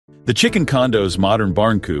The Chicken Condos Modern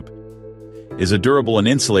Barn Coop is a durable and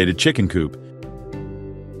insulated chicken coop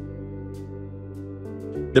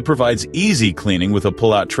that provides easy cleaning with a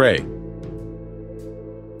pull-out tray.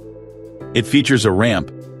 It features a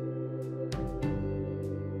ramp,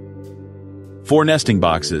 4 nesting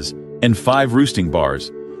boxes, and 5 roosting bars,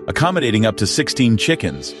 accommodating up to 16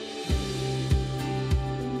 chickens.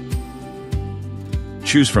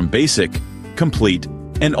 Choose from basic, complete,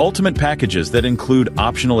 and ultimate packages that include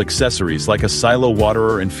optional accessories like a silo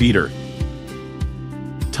waterer and feeder,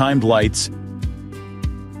 timed lights,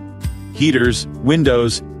 heaters,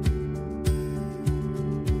 windows,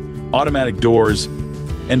 automatic doors,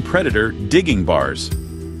 and predator digging bars.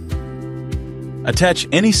 Attach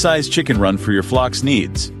any size chicken run for your flock's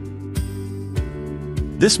needs.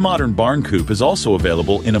 This modern barn coop is also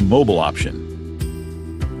available in a mobile option.